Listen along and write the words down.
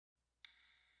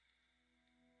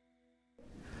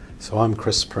So I'm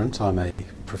Cristin Print. I'm a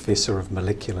Professor of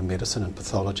Molecular Medicine and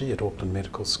Pathology at Auckland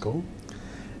Medical School,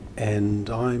 and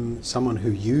I'm someone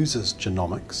who uses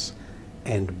genomics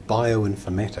and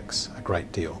bioinformatics a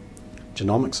great deal.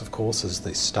 Genomics, of course, is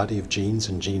the study of genes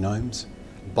and genomes.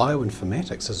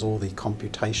 Bioinformatics is all the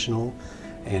computational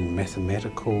and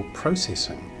mathematical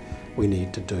processing we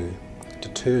need to do to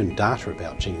turn data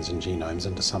about genes and genomes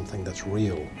into something that's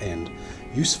real and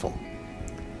useful.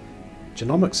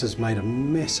 Genomics has made a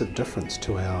massive difference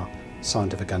to our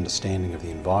scientific understanding of the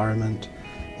environment.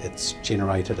 It's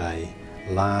generated a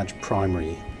large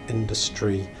primary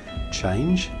industry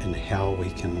change in how we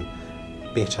can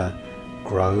better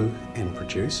grow and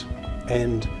produce.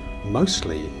 And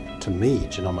mostly, to me,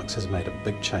 genomics has made a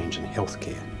big change in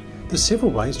healthcare. There's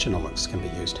several ways genomics can be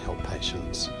used to help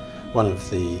patients. One of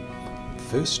the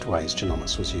first ways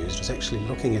genomics was used is actually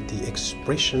looking at the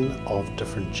expression of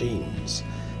different genes,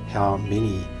 how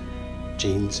many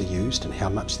genes are used and how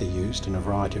much they're used in a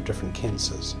variety of different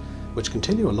cancers, which can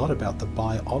tell you a lot about the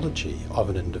biology of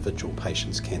an individual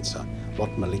patient's cancer,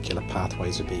 what molecular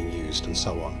pathways are being used and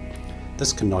so on.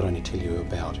 This can not only tell you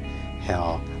about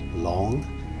how long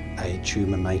a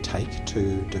tumour may take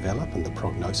to develop and the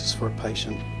prognosis for a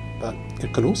patient, but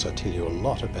it can also tell you a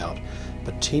lot about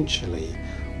potentially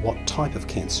what type of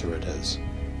cancer it is.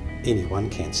 Any one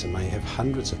cancer may have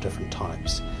hundreds of different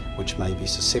types, which may be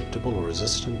susceptible or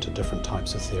resistant to different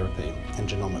types of therapy, and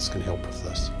genomics can help with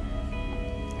this.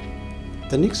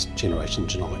 The next generation of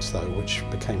genomics, though, which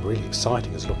became really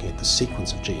exciting, is looking at the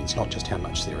sequence of genes, not just how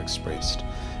much they're expressed.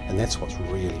 And that's what's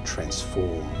really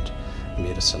transformed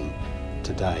medicine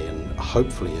today, and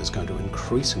hopefully is going to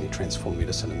increasingly transform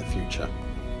medicine in the future.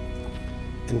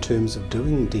 In terms of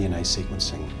doing DNA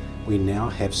sequencing, we now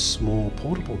have small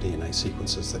portable DNA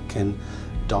sequencers that can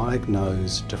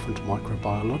diagnose different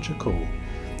microbiological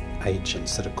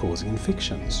agents that are causing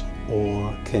infections,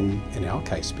 or can, in our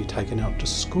case, be taken out to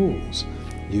schools,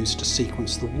 used to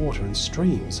sequence the water in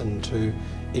streams and to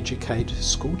educate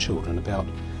school children about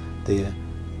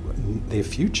their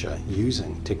future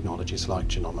using technologies like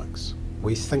genomics.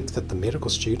 We think that the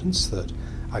medical students that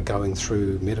are going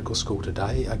through medical school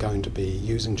today are going to be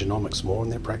using genomics more in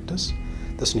their practice.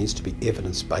 This needs to be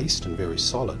evidence-based and very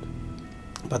solid.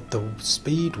 But the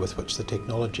speed with which the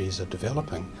technologies are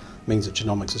developing means that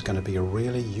genomics is going to be a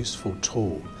really useful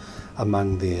tool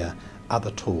among their other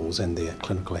tools and their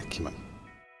clinical acumen.